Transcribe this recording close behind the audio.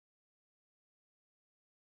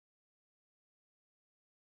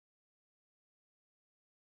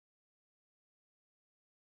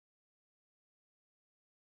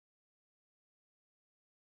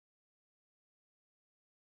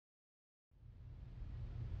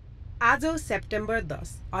आज सेप्टेम्बर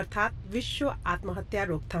 10 अर्थात् विश्व आत्महत्या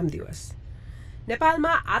रोकथाम दिवस। नेपालमा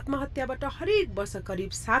आत्महत्याबाट हरेक वर्ष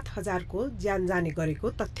करिब 7,000 को ज्यान जाने गरेको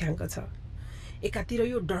तथ्याङ्क छ। एकातिर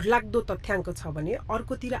यो डरलाग्दो तथ्याङ्क छ भने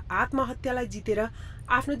अर्कोतिर आत्महत्यालाई जितेर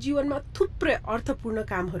आफ्नो जीवनमा थुप्रै अर्थपूर्ण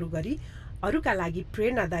कामहरू गरी अरूका लागि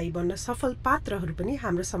प्रेरणादायी बन्न सफल पात्रहरू पनि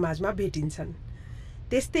हाम्रो समाजमा भेटिन्छन्।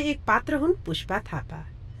 त्यस्तै एक पात्र हुन् पुष्पा थापा।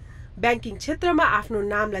 ब्याङ्किङ क्षेत्रमा आफ्नो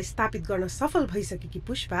नामलाई स्थापित गर्न सफल भइसकेकी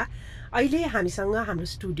पुष्पा अहिले हामीसँग हाम्रो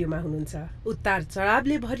स्टुडियोमा हुनुहुन्छ। उतार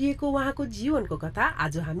चढावले भरिएको उहाँको जीवनको कथा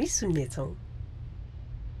आज हामी सुन्नेछौँ।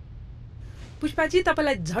 पुष्पाजी,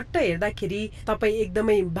 तपाईलाई झट्ट हेर्दाखेरि तपाईँ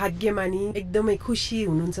एकदमै भाग्यमानी, एकदमै खुसी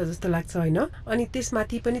हुनुहुन्छ जस्तो लाग्छ होइन? अनि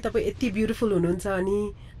त्यसमाथि पनि तपाईँ यति ब्युटिफुल हुनुहुन्छ। अनि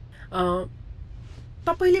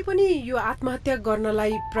तपाईले पनि यो आत्महत्या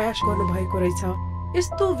गर्नलाई प्रयास गर्नुभएको रहेछ।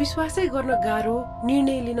 यस्तो विश्वासै गर्न गाह्रो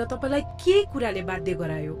निर्णय लिन तपाईलाई के कुराले बाध्य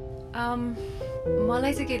गरायो?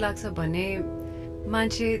 मलाई चाहिँ के लाग्छ भने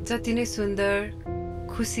मान्छे जति नै सुन्दर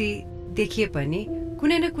खुसी देखिए पनि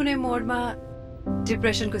कुनै न कुनै मोडमा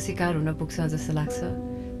डिप्रेसनको शिकार हुन पुग्छ जस्तो लाग्छ।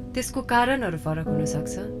 त्यसको कारणहरू फरक हुन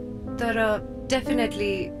सक्छ, तर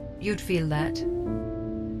डेफिनेटली युड फिल दैट।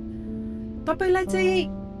 तपाईलाई चाहिँ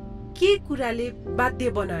के कुराले बाध्य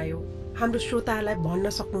बनायो हाम्रो श्रोताहरूलाई भन्न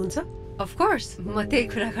सक्नुहुन्छ? अफ कोर्स, म त्यही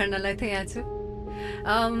कुरा गर्नलाई त यहाँ छु।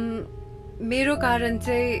 मेरो कारण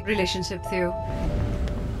चाहिँ रिलेसनशिप थियो।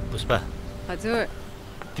 पुष्पा, हजुर,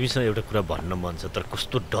 तिमीसँग एउटा कुरा भन्न मन छ, तर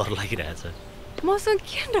कस्तो डर लागिरहेछ। मसँग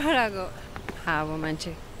के डर लाग्यो? अब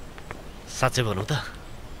मान्छे साँच्चै भनौँ त,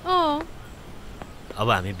 अब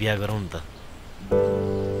हामी बिहा गरौँ नि त।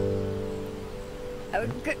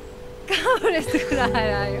 कहाँबाट यस्तो कुरा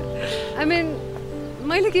आयो? आई मिन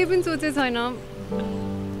मैले केही पनि सोचेको छैन।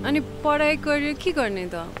 अनि पढाइ करियर के गर्ने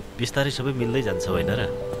त? बिस्तारै सबै मिल्दै जान्छ होइन र?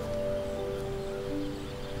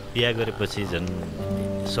 बिहा गरेपछि झन्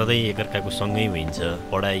सधैँ एकअर्काको सँगै हुन्छ,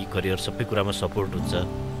 पढाइ करियर सबै कुरामा सपोर्ट हुन्छ।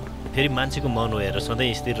 फेरि मान्छेको मन हेरेर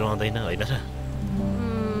सधैँ स्थिर रहँदैन होइन र?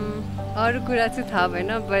 अरू कुरा चाहिँ थाहा भएन,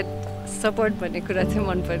 बट सपोर्ट भन्ने कुरा चाहिँ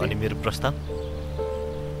मन पर्यो। अनि मेरो प्रस्ताव?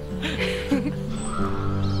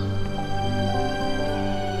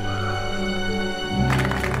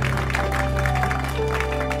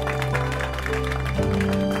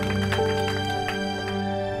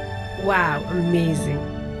 Wow, amazing.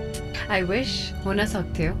 आई विश हुन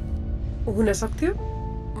सक्थ्यो। हुन सक्थ्यो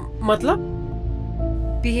मतलब?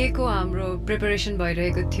 बिहेको हाम्रो प्रिपरेसन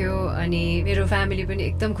भइरहेको थियो अनि मेरो फ्यामिली पनि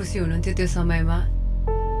एकदम खुसी हुनुहुन्थ्यो त्यो समयमा।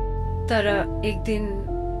 तर एक दिन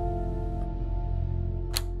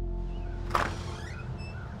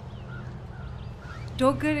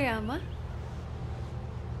ढोक गरे आमा।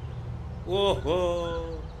 ओहो,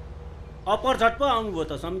 अप्पर झट्ट आउनुभयो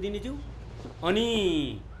त सम्झिनेज्यू। अनि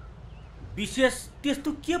विशेष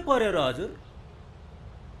त्यस्तो के पर्यो र हजुर?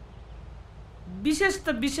 विशेष त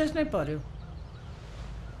विशेष नै पर्यो।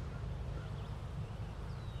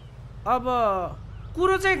 अब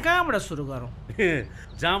कुरो चाहिँ कहाँबाट सुरु गरौँ?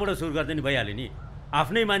 जहाँबाट सुरु गर्दा नि भइहाल्यो नि,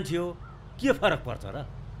 आफ्नै मान्छे हो, के फरक पर्छ र?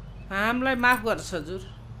 हामीलाई माफ गर्छ हजुर,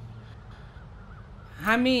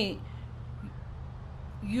 हामी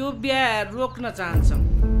यो बिहा रोक्न चाहन्छौँ।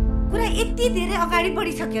 कुरा यति धेरै अगाडि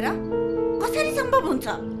बढिसकेर कसरी सम्भव हुन्छ?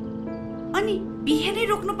 अनि बिहे नै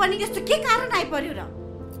रोक्नुपर्ने यस्तो के कारण आइपर्यो र?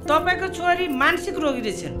 तपाईँको छोरी मानसिक रोगी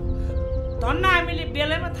रहेछन्, धन्न हामीले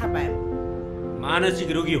बेलैमा थाहा पायौँ। मानसिक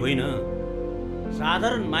रोगी होइन,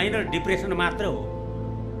 साधारण माइनर डिप्रेसन मात्र हो।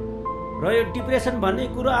 र यो डिप्रेसन भन्ने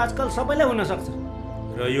कुरो आजकल सबैलाई हुन सक्छ,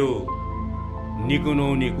 र यो निको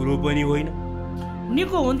नहुने कुरो पनि होइन।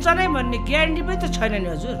 निको हुन्छ नै भन्ने ग्यारेन्टी पनि त छैन नि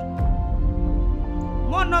हजुर।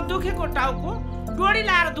 म नदुखेको टाउको डोरी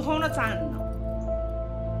लाएर दुखाउन चाहन्न।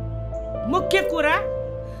 मुख्य कुरा,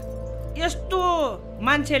 यस्तो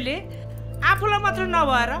मान्छेले आफूलाई मात्र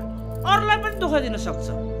नभएर अरूलाई पनि दुःख दिन सक्छ।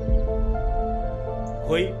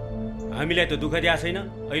 खोइ, हामीलाई त दुःख दिएको छैन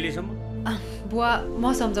अहिलेसम्म। बुवा,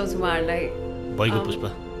 म सम्झाउँछु उहाँहरूलाई। भइगयो पुष्पा,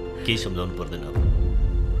 केही सम्झाउनु पर्दैन। अब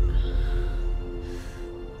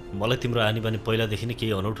मलाई तिम्रो आनी बानी पहिलादेखि नै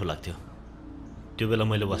केही अनौठो लाग्थ्यो। त्यो बेला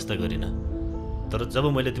मैले वास्ता गरिनँ, तर जब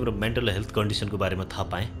मैले तिम्रो मेन्टल हेल्थ कन्डिसनको बारेमा थाहा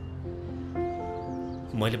पाएँ,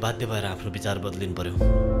 मैले बाध्य भएर आफ्नो विचार बदलिनु पर्यो।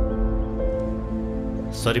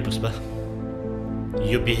 सरी पुष्पा,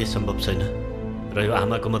 यो बिहे सम्भव छैन, र यो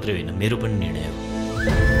आमाको मात्रै होइन, मेरो पनि निर्णय हो।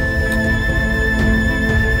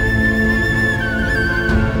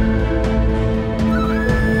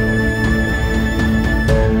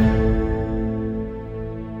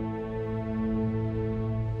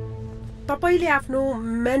 तपाईले आफ्नो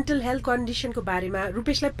मेन्टल हेल्थ कन्डिसनको बारेमा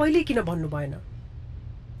रुपेशलाई पहिले किन भन्नु भएन?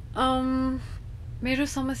 मेरो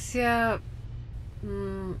समस्या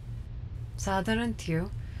साधारण थियो।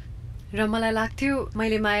 र मलाई लाग्थ्यो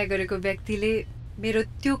मैले माया गरेको व्यक्तिले मेरो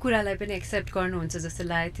त्यो कुरालाई पनि एक्सेप्ट गर्नुहुन्छ जस्तो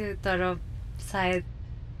लागेको थियो, तर सायद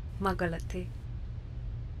म गलत थिएँ।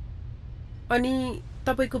 अनि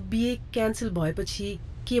तपाईको बिए क्यान्सल भएपछि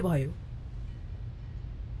के भयो?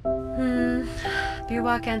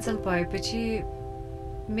 विवाह क्यान्सल भएपछि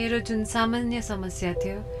मेरो जुन सामान्य समस्या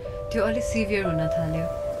थियो त्यो अलि सिभियर हुन थाल्यो।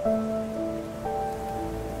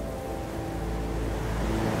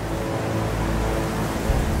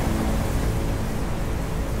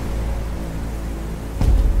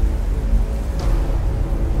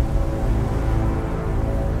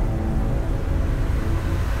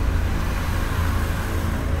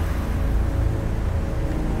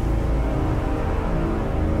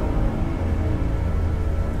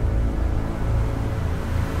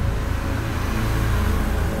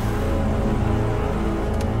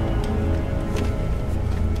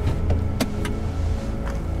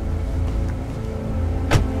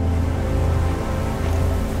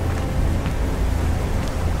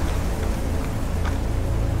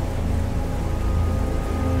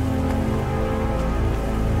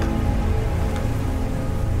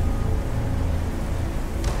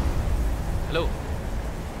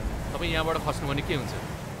 यहाँबाट खस्नु भने के हुन्छ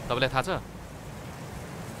तपाईलाई थाहा छ?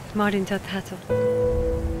 मरिन्छ, थाहा छ।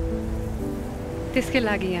 त्यसकै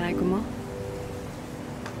लागि यहाँ आएको म।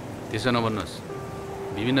 त्यसो नभन्नुहोस्,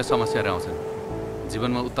 विभिन्न समस्याहरू आउँछन्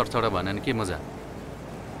जीवनमा, उत्तर चढ भने के मजा?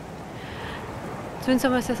 जुन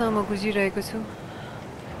समस्यासँग म गुजिरहेको छु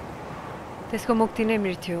त्यसको मुक्ति नै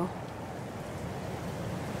मृत्यु हो।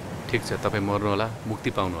 ठिक छ, तपाईँ मर्नु होला, मुक्ति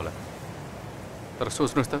पाउनु होला, तर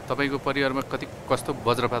सोच्नुहोस् त तपाईँको परिवारमा कति कस्तो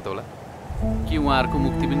वज्रपात होला कि उहाँहरूको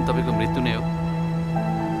मुक्ति पनि तपाईँको मृत्यु नै हो।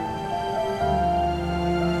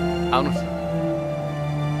 आउनुहोस्।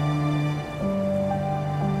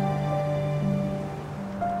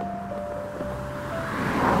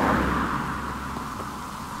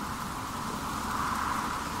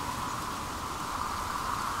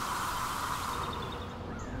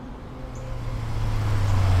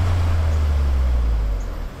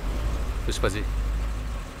 पुष्पाजी,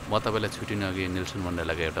 म तपाईँलाई छुट्टिनु अघि नेल्सन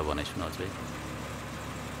मण्डेलाको एउटा भनाइ सुनाउँछु है।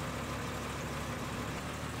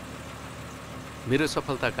 मेरो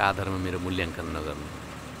सफलताका आधारमा मेरो मूल्याङ्कन नगर्नु।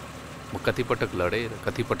 म कतिपटक लडेँ र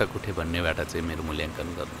कतिपटक उठेँ भन्नेबाट चाहिँ मेरो मूल्याङ्कन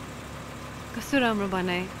गर्नु। कस्तो राम्रो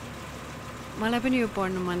भनाए, मलाई पनि यो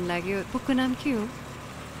पढ्नु मन लाग्यो। बुकको नाम के हो?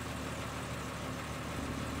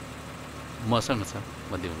 मसँग छ,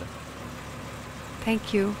 म दिउँला।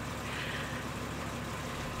 Thank you.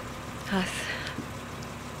 हस्,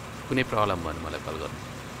 कुनै प्रब्लम भयो भने मलाई कल गर्नु।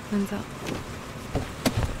 हुन्छ।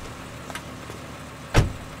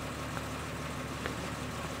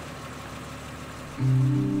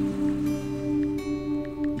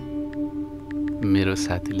 मेरो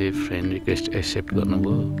साथीले फ्रेन्ड रिक्वेस्ट एक्सेप्ट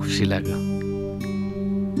गर्नुभयो, खुसी लाग्यो।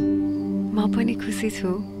 म पनि खुसी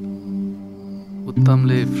छु।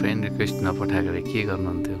 उत्तमले फ्रेन्ड रिक्वेस्ट नपठाएको भए के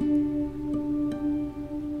गर्नुहुन्थ्यो?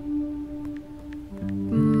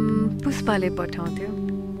 पुष्पाले पठाउँथ्यो।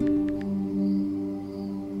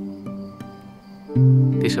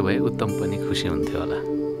 त्यसो भए उत्तम पनि खुसी हुन्थ्यो होला।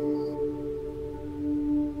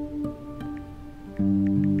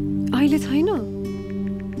 अहिले छैन?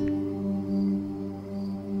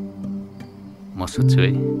 म सोध्छु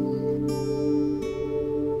है।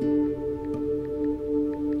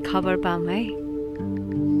 खबर पाऊँ है।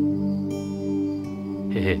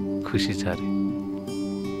 हे खुसी छ अरे।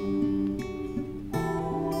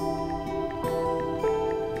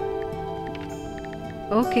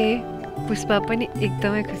 ओके, पुष्पा पनि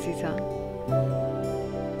एकदमै खुसी छ।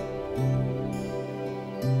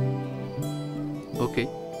 ओके,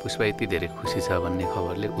 पुष्पा यति धेरै खुसी छ भन्ने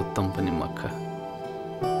खबरले उत्तम पनि मक्ख।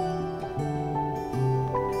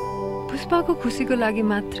 पुष्पाको खुसीको लागि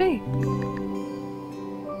मात्रै?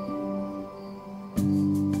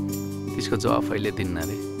 त्यसको जवाफ अहिले दिन्न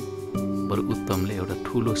रे, बरु उत्तमले एउटा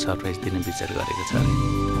ठुलो सरप्राइज दिने विचार गरेको छ अरे।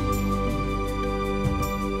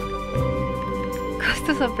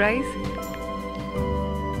 कस्तो सरप्राइज?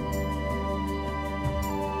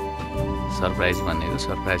 सरप्राइज भनेको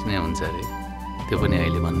सरप्राइज नै हुन्छ अरे, त्यो पनि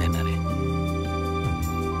अहिले भन्दैन अरे।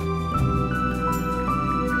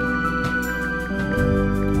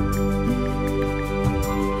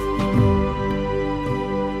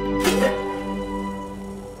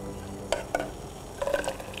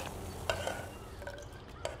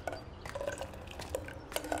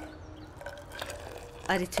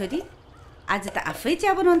 अरे छोरी, आज त आफै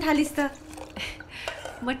चिया बनाउन थालिस् त।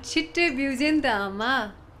 म छिट्टै बिउजे नि त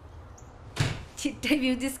आमा। छिट्टै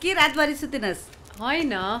बिउजिस् कि रातभरि सुतेनस्?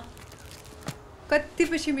 होइन, कति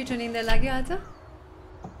पछि मिठो निन्दा लाग्यो आज।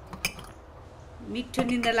 मिठो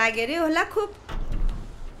निन्द्रा लाग्यो रे होला खुब।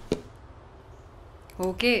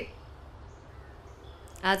 हो के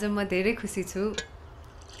आज म धेरै खुसी छु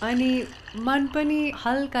अनि मन पनि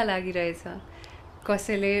हल्का लागिरहेछ,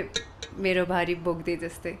 कसैले मेरो भारी बोक्दै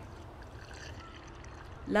जस्तै।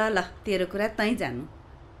 ल ल तेरो कुरा तै जानु।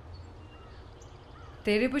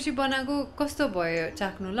 धेरै पछि बनाएको कस्तो भयो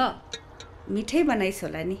चाख्नु ल? मिठै बनाइस्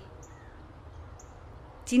होला नि।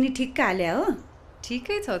 चिनी ठिक्क हाल्या हो?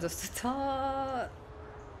 ठिकै छ जस्तो छ।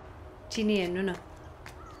 चिनी हेर्नु न।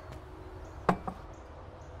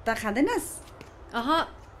 त खाँदैनस्?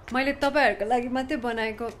 मैले तपाईँहरूको लागि मात्रै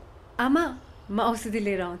बनाएको। आमा म औषधि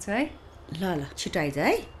लिएर आउँछु है। ल ल छिटो आइज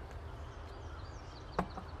है।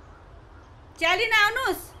 चालिन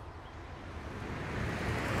आउनुहोस्।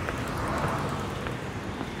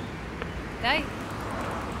 दाइ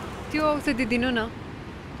त्यो औषधि दिनु न।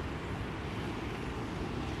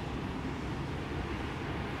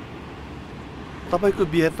 तपाईको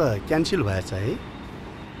बिहे त क्यान्सल भएछ है?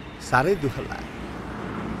 साह्रै दुःख लाग्यो।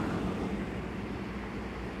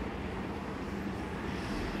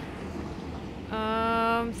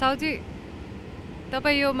 साउजी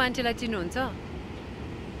तपाईँ यो मान्छेलाई चिन्नुहुन्छ?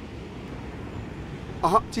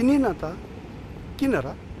 चिनिन त। किन र?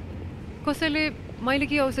 कसैले मैले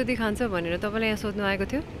के औषधि खान्छ भनेर तपाईँलाई यहाँ सोध्नु आएको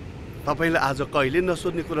थियो। तपाईँले आज कहिले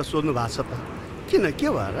नसोध्ने कुरा सोध्नु भएको छ त। किन, के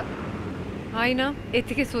भएर? होइन,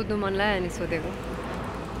 यतिकै सोध्नु मन लाग्यो अनि सोधेको।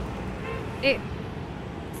 ए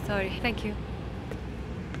सरी, थ्याङ्क यू।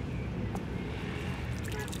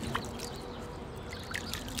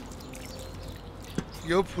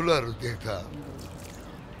 यो फुलहरू देख्दा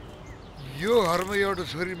यो घरमा एउटा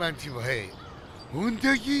छोरी मान्छे भए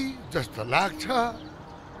हुन्थ्यो कि जस्तो लाग्छ।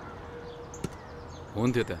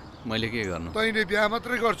 हुन्थ्यो त, मैले के गर्नु? तैँले बिहा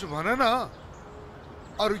मात्रै गर्छु भन न,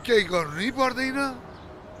 अरू केही गर्नै पर्दैन।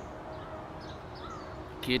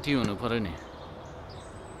 केटी हुनु पर्यो नि।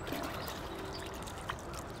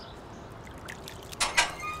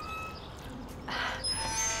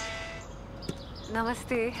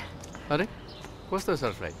 नमस्ते। अरे कस्तो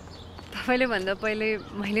सरप्राइज? तपाईँले भन्दा पहिले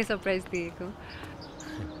मैले सरप्राइज दिएको।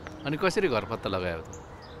 अनि कसरी घर पत्ता लगायो त?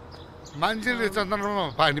 मान्छेले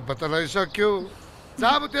चन्द्रमामा पानी पत्ता लगाइसक्यो।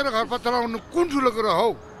 जब तेरो घर पत्ता लगाउनु कुन ठुलो कुरा हौ?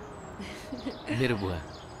 मेरो बुवा।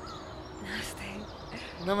 नमस्ते।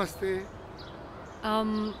 नमस्ते।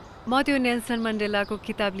 म त्यो नेल्सन मण्डेलाको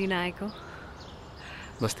किताब लिन आएको।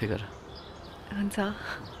 बस्दै गर। हुन्छ।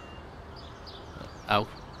 आऊ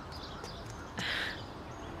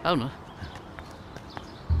आऊ न।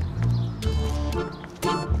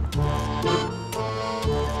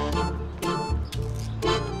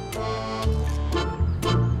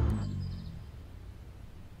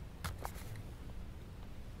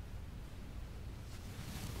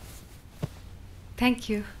 Thank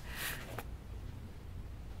you.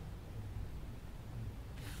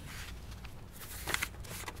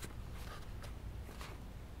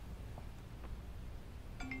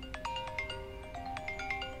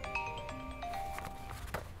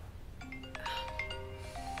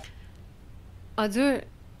 हजुर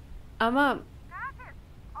आमा,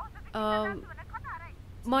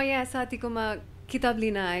 म यहाँ साथीकोमा किताब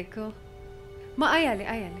लिन आएको। म आइहालेँ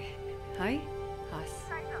है। हस्।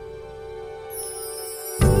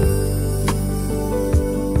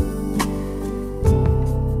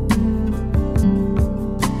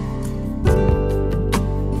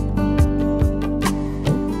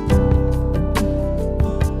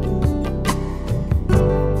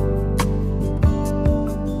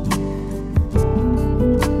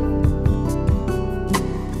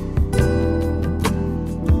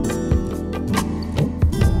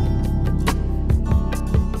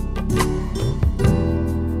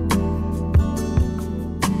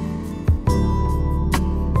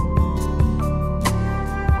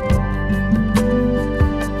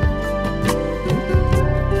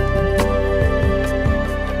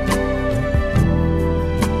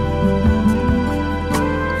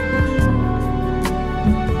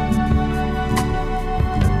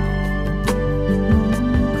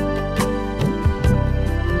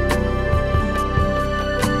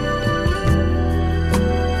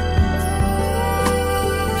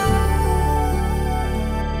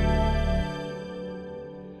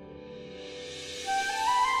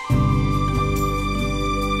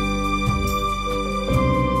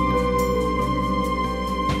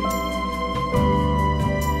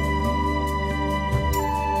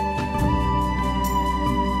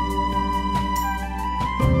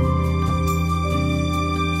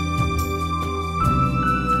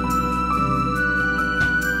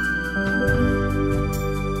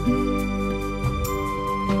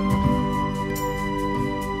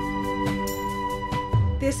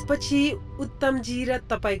 त्यसपछि उत्तमजी र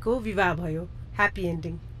तपाईको विवाह भयो, ह्याप्पी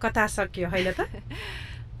एन्डिङ, कथा सक्यो हैन त?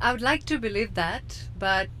 I would like to believe that,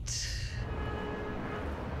 but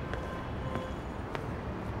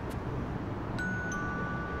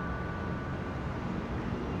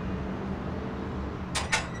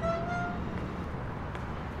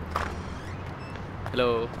hello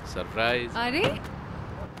surprise. अरे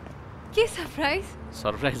के सरप्राइज?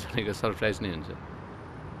 सरप्राइज भनेको सरप्राइज नै हुन्छ।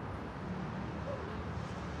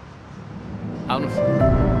 आउनुहोस्।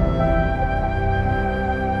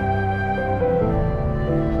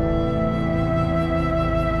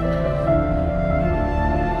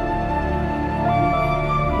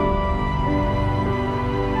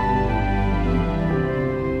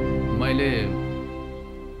 मैले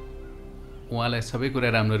उहाँलाई सबै कुरा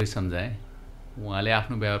राम्ररी सम्झाएँ। उहाँले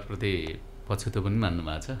आफ्नो व्यवहारप्रति पछुतो पनि मान्नु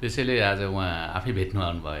भएको छ, त्यसैले आज उहाँ आफै भेट्नु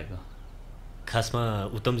आउनुभएको।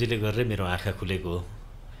 खासमा उत्तमजीले गरेर मेरो आँखा खुलेको हो।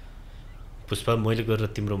 पुष्पा, मैले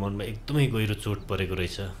गरेर तिम्रो मनमा एकदमै गहिरो चोट परेको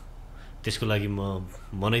रहेछ, त्यसको लागि म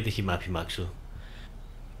मनैदेखि माफी माग्छु।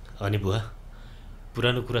 अनि बुवा,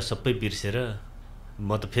 पुरानो कुरा सबै बिर्सेर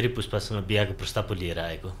म त फेरि पुष्पासँग बिहाको प्रस्ताव पो लिएर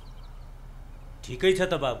आएको। ठिकै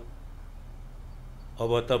छ त बाबु,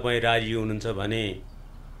 अब तपाईँ राजी हुनुहुन्छ भने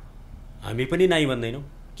हामी पनि नाइ भन्दैनौँ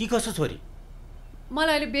कि कसो छोरी?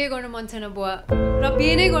 मलाई अहिले बिहे गर्नु मन छैन बुवा, र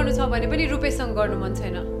बिहे नै गर्नु छ भने पनि रुपेशसँग गर्नु मन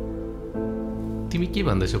छैन। तिमी के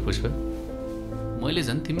भन्दैछौ पुष्पा? मैले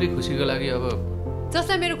झन् तिम्रै खुसीको लागि अब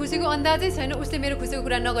जसलाई मेरो खुसीको अन्दाजै छैन उसले मेरो खुसीको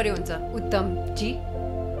कुरा नगरे हुन्छ। उत्तम जी,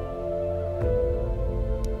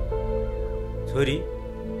 छोरी,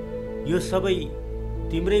 यो सबै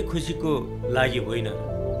तिम्रै खुसीको लागि होइन।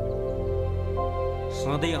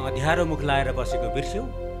 सधैँ अँध्यारो मुख लाएर बसेको बिर्स्यौ?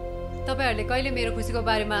 तपाईहरुले कहिले मेरो खुसीको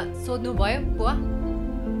बारेमा सोध्नु भयो बुवा?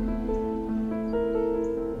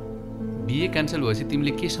 बिहे क्यान्सल भएपछि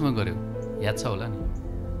तिमीले केसम्म गर्यौ याद छ होला नि।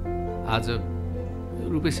 आज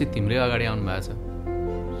रुपेशजी तिम्रै अगाडि आउनु भएको छ,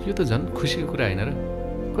 यो त झन् खुसीको कुरा होइन र?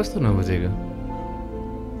 कस्तो नबुझेको?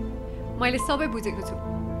 मैले सबै बुझेको छु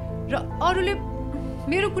र अरूले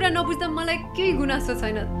मेरो कुरा नबुझ्दा मलाई केही गुनासो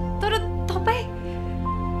छैन, तर तपाई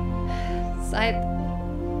सायद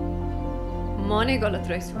म नै गलत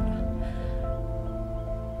रहेछु।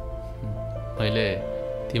 मैले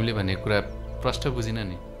तिमीले भने कुरा प्रष्ट बुझिन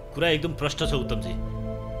नि। कुरा एकदम प्रष्ट छ उत्तमजी।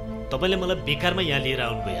 तपाईले मलाई बेकारमा यहाँ लिएर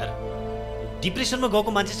आउनुभयो यार। डिप्रेसनमा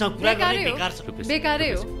गएको मान्छेसँग कुरा गर्ने बेकार छ। बेकारै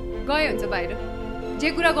हो, गए हुन्छ बाहिर। जे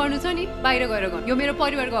कुरा गर्नु छ नि बाहिर गएर गर्नु, यो मेरो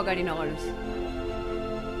परिवारको अगाडि नगर्नुस्।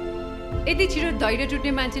 यति छिटो धैर्य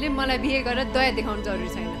टुट्ने मान्छेले मलाई बिहे गरेर दया देखाउनु जरुरी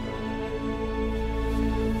छैन।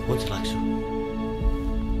 हुन्छ लाग्छ।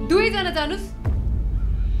 दुवैजना जानुस्।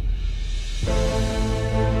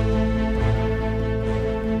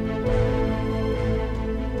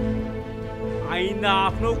 आइन्दा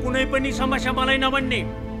आफ्नो कुनै पनि समस्या मलाई नभन्ने,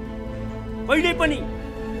 कहिले पनि।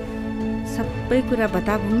 सबै कुरा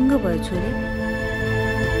बताभुङ्ग भयो छोरी।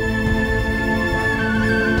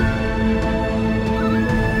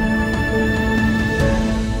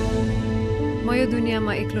 म यो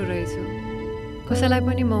दुनियाँमा एक्लो रहेछु, कसैलाई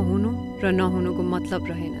पनि म हुनु र नहुनुको मतलब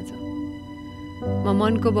रहेनछ। म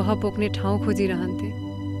मनको बह पोख्ने ठाउँ खोजिरहन्थेँ,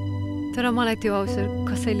 तर मलाई त्यो अवसर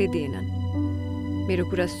कसैले दिएनन्। मेरो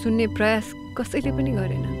कुरा सुन्ने प्रयास कसैले पनि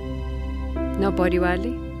गरेनन्, न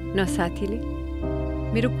परिवारले न साथीले।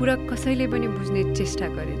 मेरो कुरा कसैले पनि बुझ्ने चेष्टा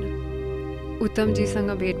गरेन।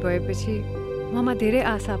 उत्तमजीसँग भेट भएपछि ममा धेरै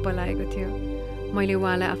आशा पलाएको थियो। मैले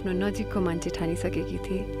उहाँलाई आफ्नो नजिकको मान्छे ठानिसकेकी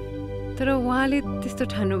थिएँ, तर उहाँले त्यस्तो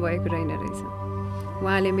ठान्नु भएको रहेन रहेछ।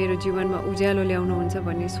 उहाँले मेरो जीवनमा उज्यालो ल्याउनुहुन्छ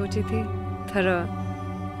भन्ने सोचेथेँ, तर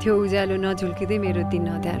त्यो उज्यालो नझुल्किँदै मेरो दिन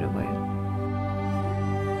अँध्यारो भयो।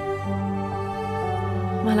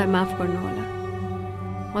 मलाई माफ गर्नुहोला,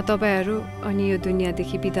 म तपाईहरू अनि यो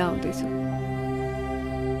दुनियाँदेखि बिदा हुँदैछु।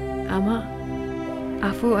 आमा,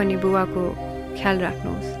 आफू अनि बुवाको ख्याल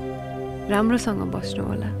राख्नुहोस्, राम्रोसँग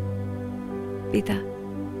बस्नुहोला। बिदा।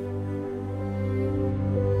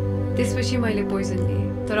 त्यसपछि मैले पोइजन लिएँ,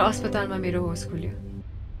 तर अस्पतालमा मेरो होस खुल्यो।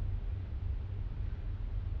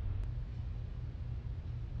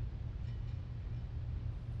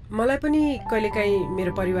 मलाई पनि कहिलेकाहीँ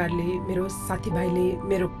मेरो परिवारले, मेरो साथीभाइले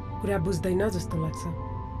मेरो कुरा बुझ्दैन जस्तो लाग्छ।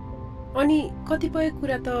 अनि कतिपय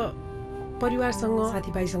कुरा त परिवारसँग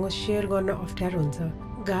साथीभाइसँग सेयर गर्न अप्ठ्यारो हुन्छ,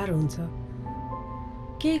 गाह्रो हुन्छ।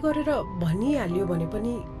 केही गरेर भनिहाल्यो भने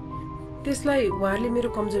पनि त्यसलाई उहाँहरूले मेरो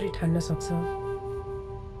कमजोरी ठान्न सक्छ।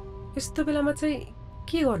 यस्तो बेलामा चाहिँ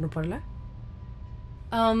के गर्नु पर्ला?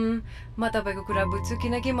 म तपाईँको कुरा बुझ्छु,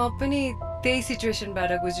 किनकि म पनि त्यही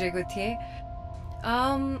सिचुएसनबाट गुज्रेको थिएँ।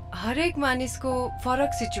 हरेक मानिसको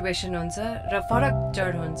फरक सिचुएसन हुन्छ र फरक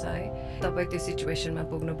जड हुन्छ है तपाईँ त्यो सिचुएसनमा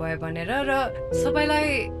पुग्नुभयो भनेर र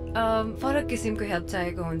सबैलाई फरक किसिमको हेल्प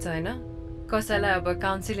चाहिएको हुन्छ होइन कसैलाई अब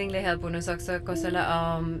काउन्सिलिङले हेल्प हुनसक्छ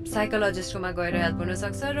कसैलाई साइकोलोजिस्टकोमा गएर हेल्प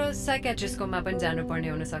हुनसक्छ र साइकेट्रिस्टकोमा पनि जानुपर्ने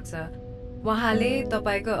हुनसक्छ उहाँले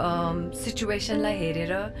तपाईँको सिचुएसनलाई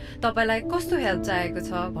हेरेर तपाईँलाई कस्तो हेल्प चाहिएको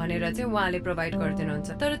छ भनेर चाहिँ उहाँले प्रोभाइड गरिदिनुहुन्छ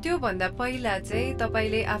तर त्योभन्दा पहिला चाहिँ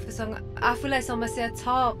तपाईँले आफूलाई समस्या छ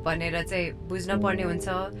भनेर चाहिँ बुझ्न पर्ने हुन्छ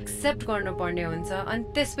एक्सेप्ट गर्नुपर्ने हुन्छ अनि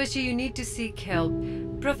त्यसपछि you need to sick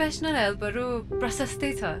help professional हेल्पहरू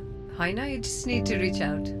प्रशस्तै छ होइन you just need to reach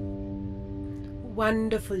out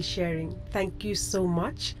wonderful sharing thank you so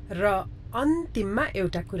much र अन्तिममा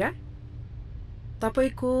एउटा कुरा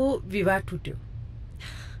तपाईको विवाह टुट्यो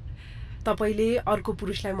तपाईले अर्को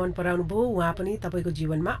पुरुषलाई मन पराउनु भयो उहाँ पनि तपाईको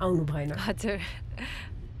जीवनमा आउनु भएन हजुर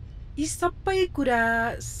यी सबै कुरा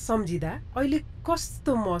सम्झिदा अहिले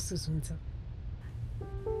कस्तो महसुस हुन्छ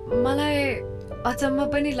मलाई अचम्म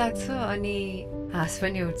पनि लाग्छ अनि हाँस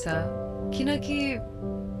पनि उठ्छ किनकि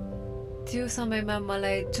त्यो समयमा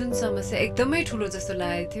मलाई जुन समस्या एकदमै ठुलो जस्तो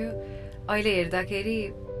लागेको थियो अहिले हेर्दाखेरि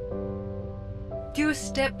त्यो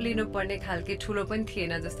स्टेप लिनुपर्ने खालके ठुलो पनि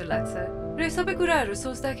थिएन जस्तो लाग्छ र यो सबै कुराहरू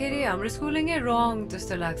सोच्दाखेरि हाम्रो स्कुलिङै रङ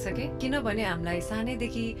जस्तो लाग्छ कि किनभने हामीलाई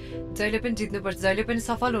सानैदेखि जहिले पनि जित्नुपर्छ जहिले पनि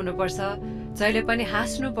सफल हुनुपर्छ जहिले पनि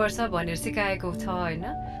हाँस्नुपर्छ भनेर सिकाएको छ होइन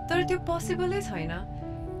तर त्यो पोसिबलै छैन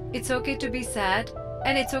it's okay to be sad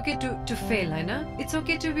and it's okay to fail होइन it's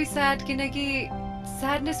okay to be sad किनकि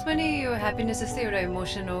स्याडनेस पनि यो ह्याप्पिनेस जस्तै एउटा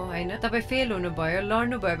इमोसन हो होइन तपाईँ फेल हुनुभयो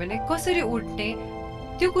लड्नुभयो भने कसरी उठ्ने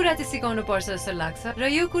त्यो कुरा चाहिँ सिकाउनु पर्छ जस्तो लाग्छ र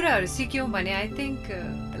यो कुराहरू सिक्यौँ भने I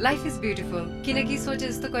think life is beautiful किनकि सोचे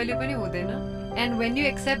जस्तो कहिले पनि हुँदैन and when you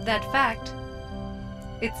accept that fact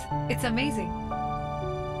it's amazing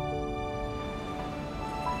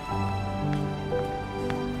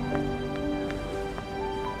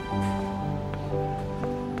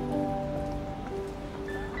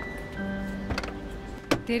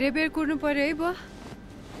धेरै बेर कुर्नु पर्यो है बुवा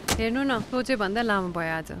हेर्नु न सोचे भन्दा लामो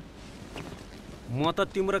भयो आज म त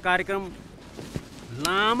तिम्रो कार्यक्रम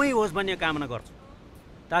लामै होस् भन्ने कामना गर्छु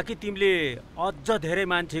ताकि तिमीले अझ धेरै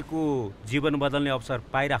मान्छेको जीवन बदल्ने अवसर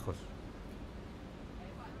पाइराखोस्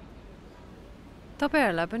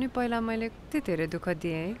तपाईँहरूलाई पनि पहिला मैले कति धेरै दुःख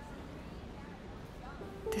दिएँ है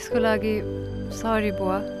त्यसको लागि सरी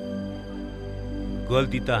बुवा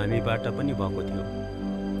गल्ती त हामीबाट पनि भएको थियो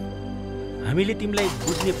हामीले तिमीलाई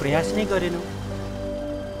बुझ्ने प्रयास नै गरेनौँ